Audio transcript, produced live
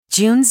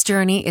June's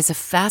Journey is a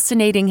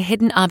fascinating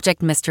hidden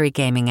object mystery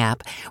gaming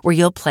app where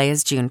you'll play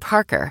as June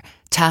Parker,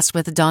 tasked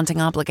with a daunting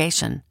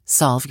obligation: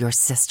 solve your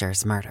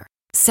sister's murder.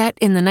 Set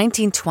in the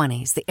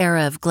 1920s, the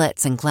era of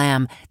glitz and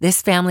glam,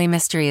 this family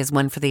mystery is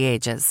one for the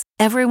ages.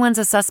 Everyone's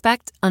a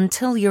suspect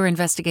until your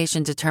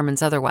investigation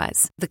determines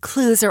otherwise. The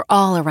clues are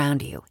all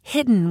around you,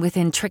 hidden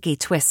within tricky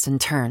twists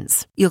and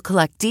turns. You'll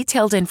collect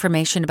detailed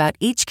information about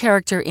each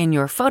character in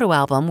your photo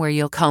album where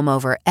you'll comb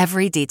over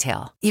every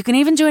detail. You can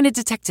even join a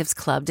detectives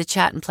club to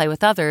chat and play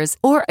with others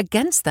or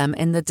against them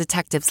in the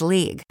Detectives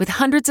League. With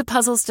hundreds of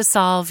puzzles to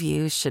solve,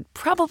 you should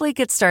probably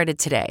get started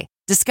today.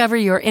 Discover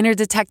your inner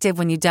detective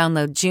when you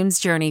download June's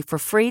Journey for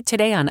free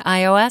today on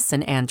iOS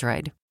and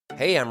Android.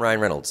 Hey, I'm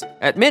Ryan Reynolds.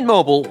 At Mint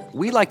Mobile,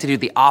 we like to do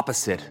the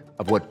opposite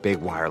of what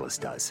Big Wireless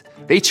does.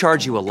 They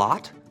charge you a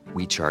lot,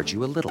 we charge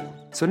you a little.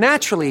 So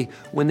naturally,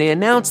 when they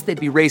announced they'd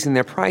be raising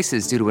their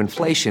prices due to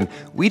inflation,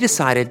 we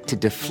decided to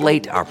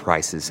deflate our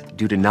prices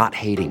due to not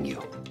hating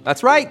you.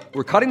 That's right.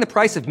 We're cutting the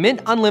price of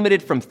Mint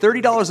Unlimited from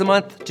 $30 a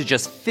month to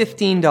just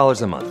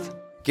 $15 a month.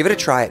 Give it a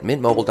try at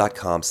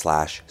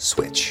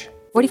mintmobile.com/switch.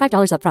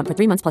 $45 up front for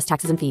 3 months plus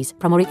taxes and fees.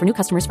 Promo rate for new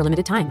customers for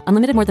limited time.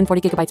 Unlimited more than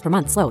 40 gigabytes per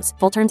month. Slows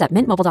full terms at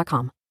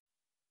mintmobile.com.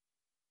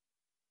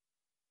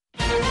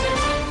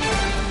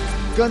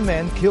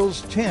 Gunman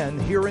kills 10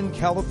 here in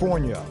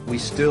California. We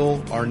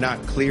still are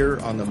not clear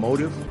on the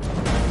motive.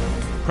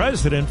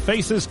 President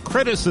faces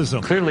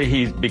criticism. Clearly,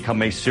 he's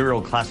become a serial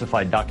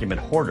classified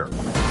document hoarder.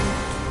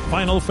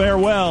 Final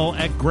farewell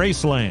at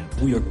Graceland.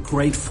 We are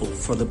grateful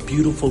for the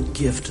beautiful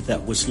gift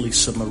that was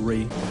Lisa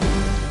Marie.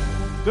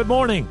 Good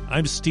morning.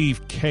 I'm Steve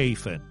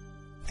Kathan.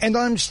 And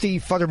I'm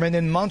Steve Futterman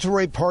in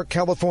Monterey Park,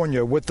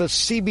 California, with the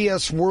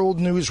CBS World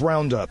News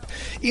Roundup.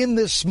 In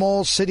this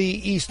small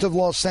city east of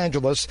Los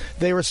Angeles,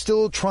 they are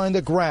still trying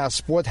to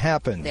grasp what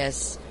happened.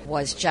 This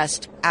was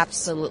just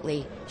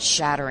absolutely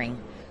shattering,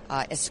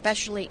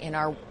 especially in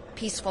our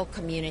peaceful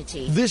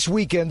community. This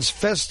weekend's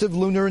festive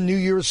Lunar New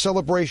Year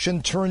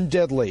celebration turned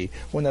deadly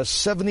when a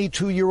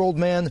 72-year-old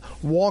man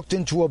walked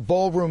into a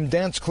ballroom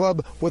dance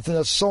club with an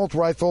assault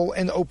rifle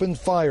and opened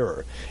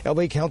fire.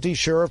 LA County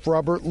Sheriff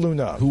Robert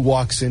Luna, who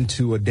walks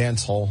into a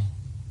dance hall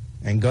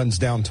and guns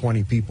down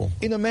 20 people.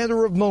 In a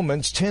matter of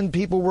moments, 10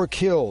 people were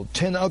killed,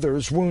 10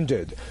 others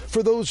wounded.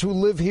 For those who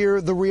live here,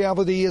 the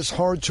reality is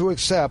hard to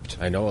accept.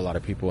 I know a lot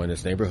of people in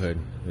this neighborhood.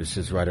 This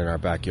is right in our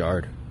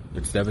backyard.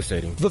 It's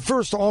devastating. The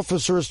first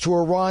officers to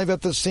arrive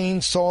at the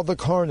scene saw the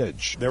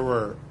carnage. There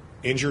were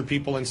injured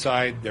people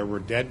inside. There were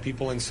dead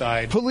people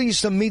inside.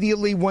 Police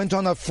immediately went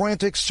on a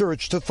frantic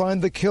search to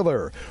find the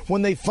killer.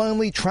 When they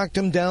finally tracked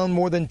him down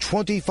more than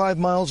 25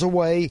 miles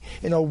away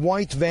in a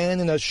white van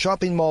in a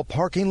shopping mall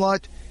parking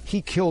lot,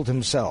 he killed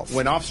himself.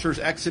 When officers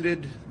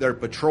exited their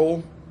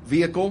patrol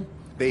vehicle,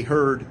 they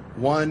heard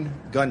one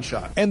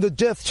gunshot. And the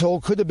death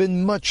toll could have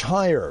been much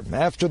higher.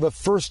 After the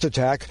first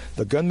attack,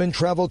 the gunman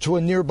traveled to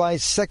a nearby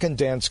second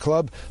dance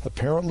club,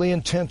 apparently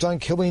intent on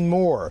killing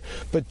more.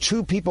 But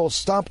 2 people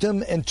stopped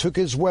him and took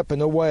his weapon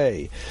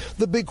away.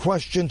 The big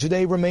question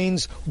today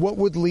remains, what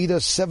would lead a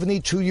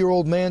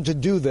 72-year-old man to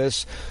do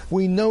this?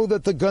 We know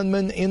that the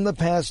gunman in the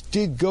past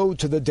did go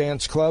to the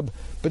dance club,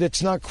 but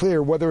it's not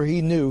clear whether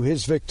he knew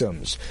his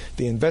victims.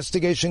 The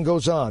investigation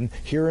goes on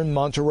here in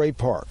Monterey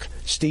Park.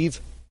 Steve?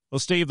 Well,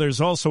 Steve, there's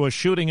also a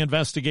shooting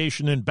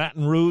investigation in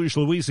Baton Rouge,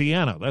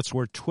 Louisiana. That's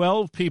where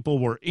 12 people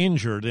were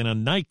injured in a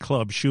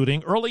nightclub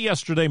shooting early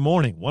yesterday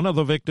morning. One of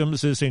the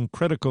victims is in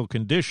critical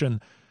condition.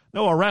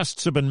 No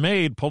arrests have been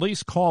made.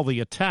 Police call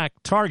the attack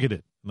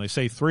targeted. And they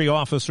say 3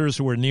 officers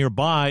who were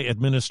nearby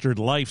administered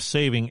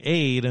life-saving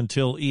aid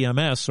until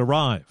EMS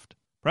arrived.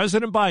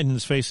 President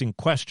Biden's facing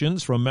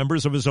questions from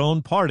members of his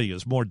own party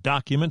as more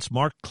documents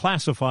marked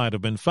classified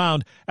have been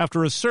found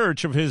after a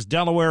search of his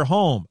Delaware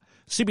home.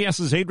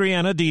 CBS's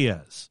Adriana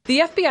Diaz. The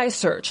FBI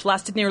search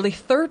lasted nearly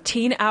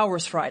 13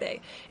 hours Friday.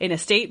 In a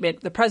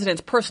statement, the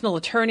president's personal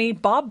attorney,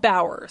 Bob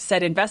Bauer,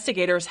 said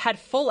investigators had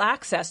full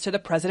access to the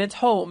president's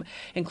home,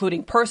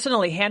 including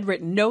personally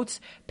handwritten notes,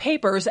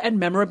 papers, and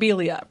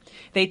memorabilia.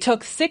 They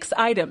took 6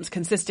 items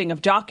consisting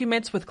of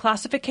documents with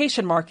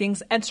classification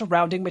markings and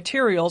surrounding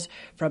materials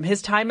from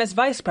his time as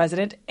vice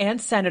president and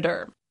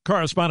senator.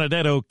 Correspondent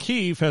Ed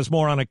O'Keefe has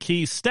more on a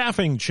key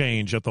staffing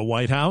change at the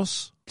White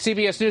House.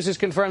 CBS News has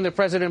confirmed that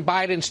President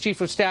Biden's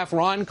chief of staff,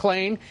 Ron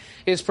Klain,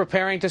 is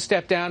preparing to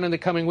step down in the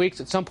coming weeks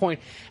at some point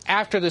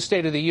after the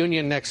State of the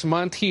Union next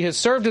month. He has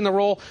served in the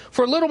role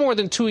for a little more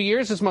than 2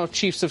 years, as most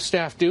chiefs of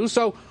staff do.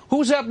 So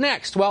who's up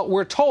next? Well,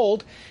 we're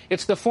told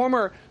it's the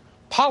former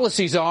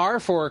policy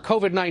czar for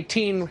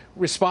COVID-19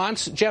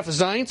 response, Jeff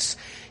Zients.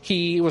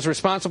 He was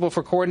responsible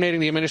for coordinating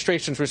the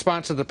administration's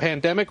response to the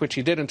pandemic, which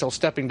he did until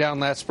stepping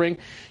down last spring.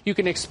 You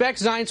can expect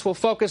Zients will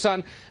focus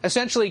on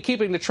essentially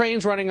keeping the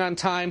trains running on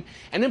time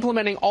and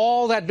implementing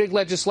all that big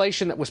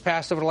legislation that was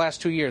passed over the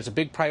last 2 years, a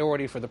big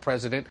priority for the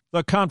president.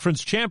 The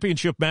conference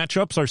championship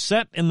matchups are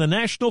set in the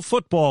National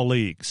Football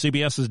League.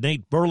 CBS's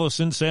Nate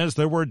Burleson says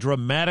there were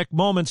dramatic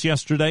moments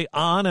yesterday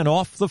on and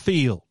off the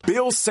field.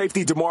 Bills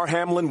safety Damar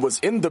Hamlin was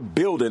in the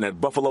building at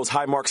Buffalo's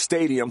Highmark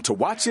Stadium to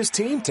watch his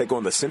team take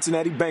on the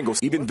Cincinnati Bengals,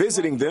 even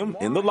visiting them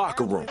in the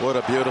locker room. What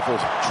a beautiful,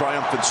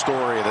 triumphant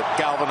story that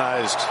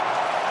galvanized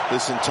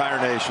this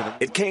entire nation.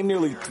 It came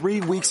nearly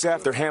 3 weeks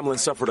after Hamlin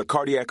suffered a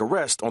cardiac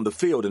arrest on the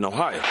field in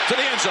Ohio. To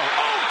the end zone.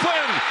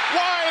 Open!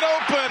 Wide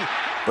open!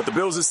 But the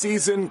Bills'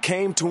 season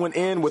came to an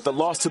end with a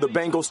loss to the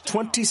Bengals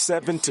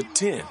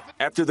 27-10.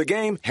 After the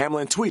game,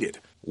 Hamlin tweeted,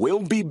 "We'll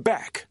be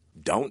back.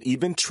 Don't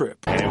even trip."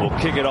 And we'll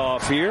kick it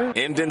off here.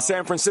 And in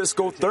San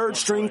Francisco,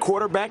 third-string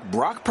quarterback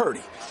Brock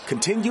Purdy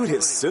continued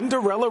his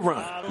Cinderella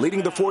run,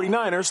 leading the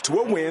 49ers to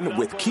a win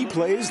with key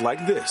plays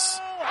like this.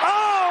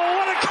 Oh,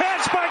 what a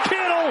catch by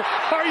Kittle!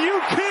 Are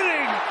you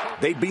kidding?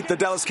 They beat the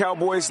Dallas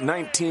Cowboys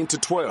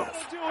 19-12.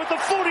 With the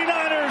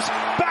 49ers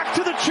back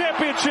to the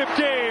championship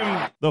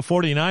game. The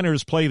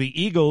 49ers play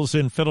the Eagles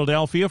in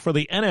Philadelphia for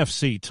the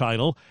NFC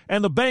title,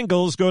 and the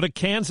Bengals go to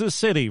Kansas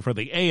City for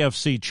the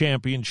AFC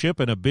championship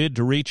in a bid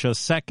to reach a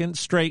second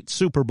straight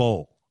Super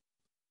Bowl.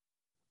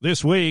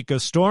 This week, a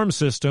storm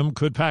system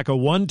could pack a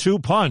 1-2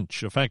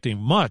 punch, affecting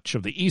much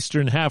of the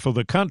eastern half of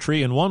the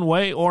country in one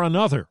way or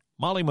another.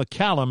 Molly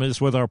McCallum is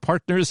with our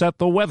partners at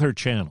the Weather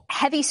Channel.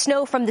 Heavy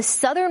snow from the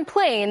southern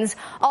plains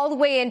all the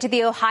way into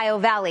the Ohio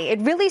Valley. It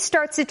really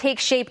starts to take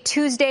shape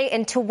Tuesday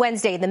into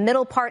Wednesday, the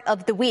middle part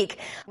of the week.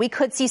 We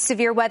could see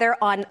severe weather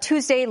on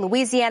Tuesday,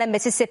 Louisiana,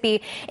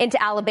 Mississippi, into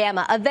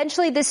Alabama.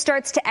 Eventually, this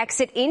starts to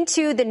exit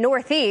into the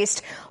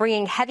Northeast,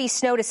 bringing heavy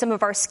snow to some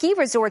of our ski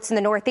resorts in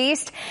the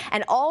Northeast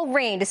and all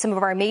rain to some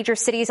of our major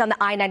cities on the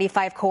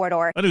I-95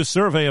 corridor. A new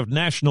survey of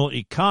national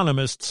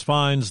economists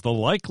finds the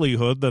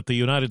likelihood that the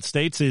United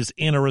States is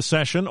in a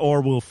recession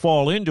or will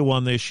fall into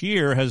one this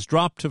year has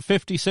dropped to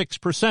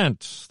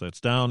 56%.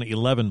 That's down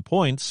 11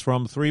 points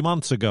from 3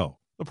 months ago.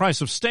 The price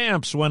of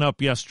stamps went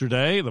up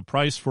yesterday. The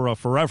price for a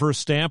Forever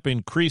stamp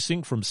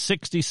increasing from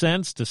 60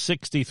 cents to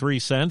 63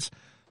 cents.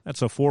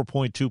 That's a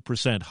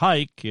 4.2%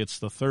 hike. It's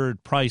the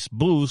third price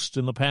boost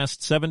in the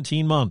past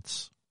 17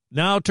 months.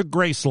 Now to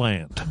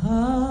Graceland.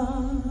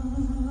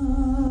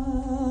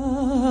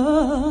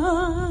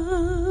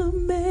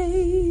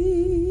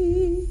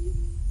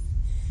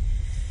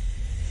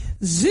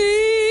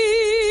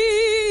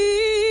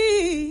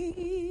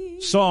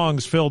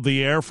 Songs filled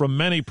the air from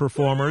many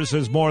performers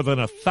as more than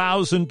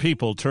 1,000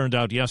 people turned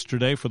out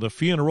yesterday for the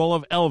funeral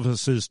of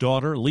Elvis's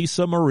daughter,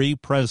 Lisa Marie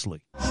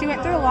Presley. She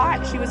went through a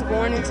lot. She was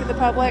born into the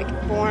public,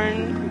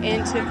 born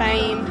into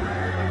fame,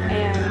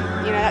 and,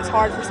 that's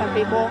hard for some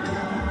people.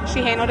 She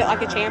handled it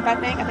like a champ, I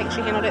think. I think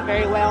she handled it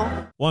very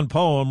well. One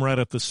poem read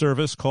at the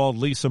service called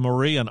Lisa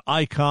Marie an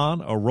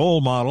icon, a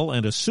role model,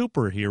 and a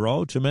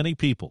superhero to many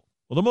people.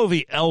 Well, the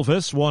movie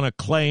Elvis won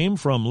acclaim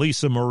from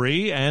Lisa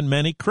Marie and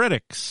many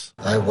critics.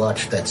 I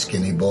watched that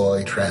skinny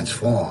boy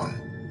transform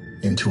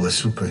into a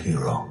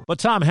superhero. But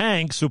Tom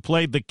Hanks, who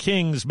played the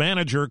King's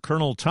manager,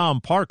 Colonel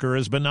Tom Parker,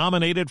 has been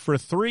nominated for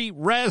 3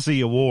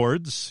 Razzie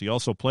Awards. He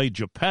also played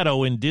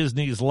Geppetto in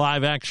Disney's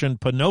live-action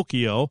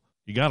Pinocchio.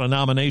 He got a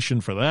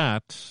nomination for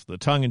that. The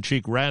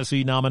tongue-in-cheek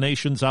Razzie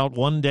nominations out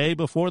one day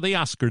before the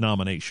Oscar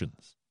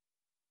nominations.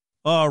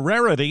 A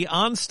rarity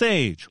on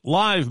stage,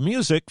 live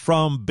music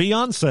from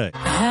Beyoncé.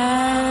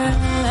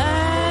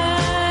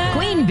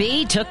 Queen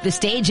Bee took the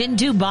stage in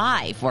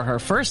Dubai for her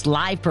first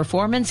live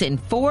performance in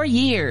 4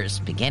 years,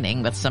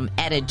 beginning with some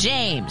Etta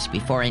James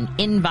before an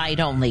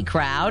invite-only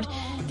crowd.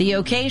 The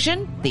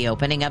occasion? The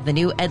opening of the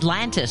new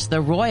Atlantis,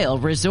 the Royal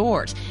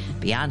Resort.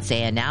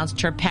 Beyoncé announced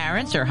her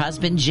parents, her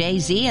husband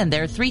Jay-Z, and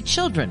their 3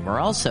 children were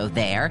also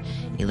there.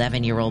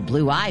 11-year-old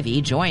Blue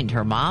Ivy joined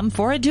her mom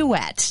for a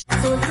duet.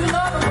 So if you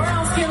love a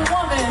brown-skinned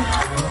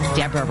woman.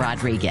 Deborah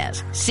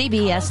Rodriguez,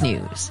 CBS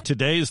News.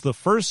 Today's the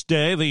first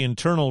day the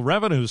Internal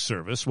Revenue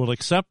Service will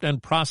accept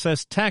and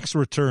process tax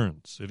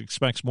returns. It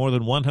expects more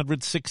than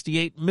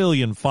 168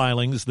 million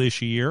filings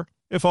this year.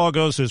 If all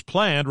goes as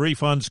planned,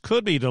 refunds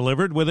could be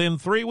delivered within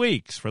 3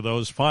 weeks for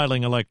those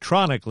filing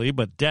electronically,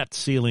 but debt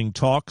ceiling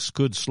talks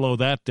could slow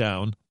that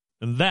down.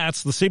 And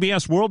that's the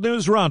CBS World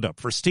News Roundup.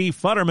 For Steve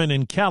Futterman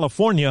in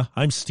California,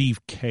 I'm Steve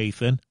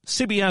Kathan,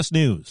 CBS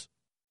News.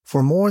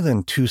 For more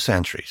than 2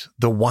 centuries,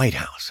 the White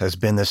House has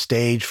been the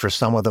stage for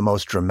some of the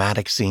most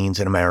dramatic scenes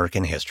in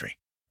American history.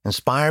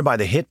 Inspired by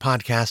the hit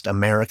podcast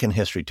American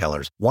History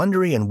Tellers,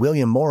 Wondery and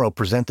William Morrow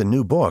present the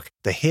new book,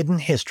 The Hidden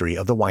History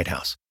of the White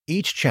House.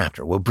 Each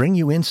chapter will bring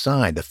you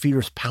inside the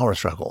fierce power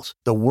struggles,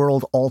 the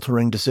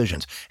world-altering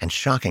decisions, and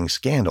shocking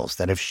scandals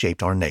that have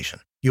shaped our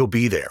nation. You'll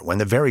be there when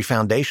the very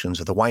foundations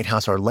of the White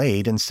House are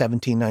laid in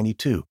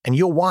 1792, and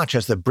you'll watch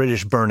as the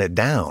British burn it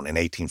down in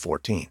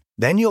 1814.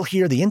 Then you'll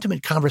hear the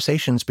intimate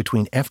conversations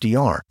between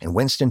FDR and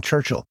Winston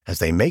Churchill as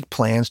they make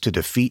plans to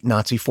defeat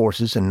Nazi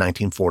forces in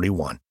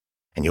 1941.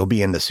 And you'll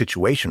be in the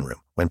Situation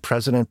Room when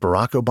President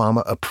Barack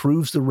Obama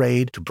approves the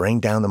raid to bring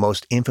down the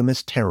most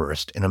infamous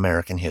terrorist in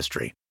American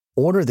history.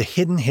 Order The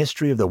Hidden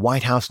History of the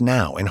White House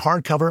now in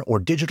hardcover or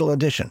digital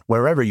edition,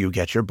 wherever you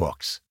get your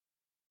books.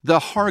 The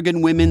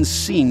Hargan women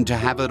seemed to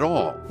have it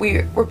all.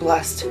 We were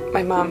blessed.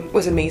 My mom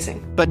was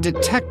amazing. But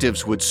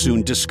detectives would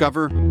soon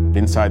discover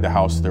inside the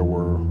house there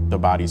were the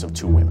bodies of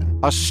two women.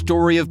 A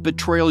story of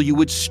betrayal you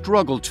would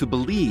struggle to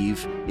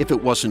believe if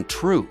it wasn't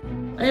true.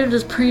 I am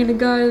just praying to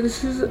God,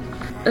 this is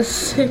a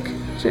sick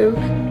joke.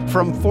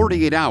 From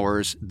 48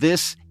 Hours,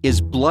 this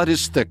is Blood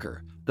is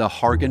Thicker, the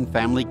Hargan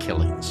Family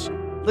Killings.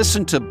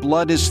 Listen to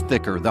Blood is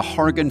Thicker, the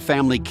Hargan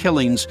Family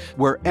Killings,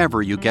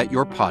 wherever you get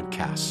your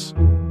podcasts.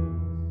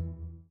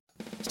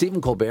 Stephen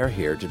Colbert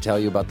here to tell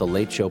you about the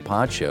Late Show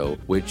Pod Show,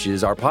 which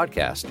is our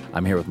podcast.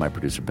 I'm here with my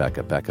producer,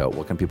 Becca. Becca,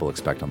 what can people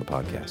expect on the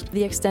podcast?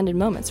 The extended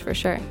moments, for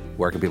sure.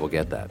 Where can people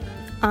get that?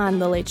 On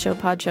the Late Show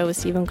Pod Show with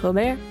Stephen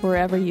Colbert,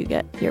 wherever you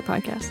get your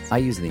podcasts. I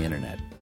use the internet.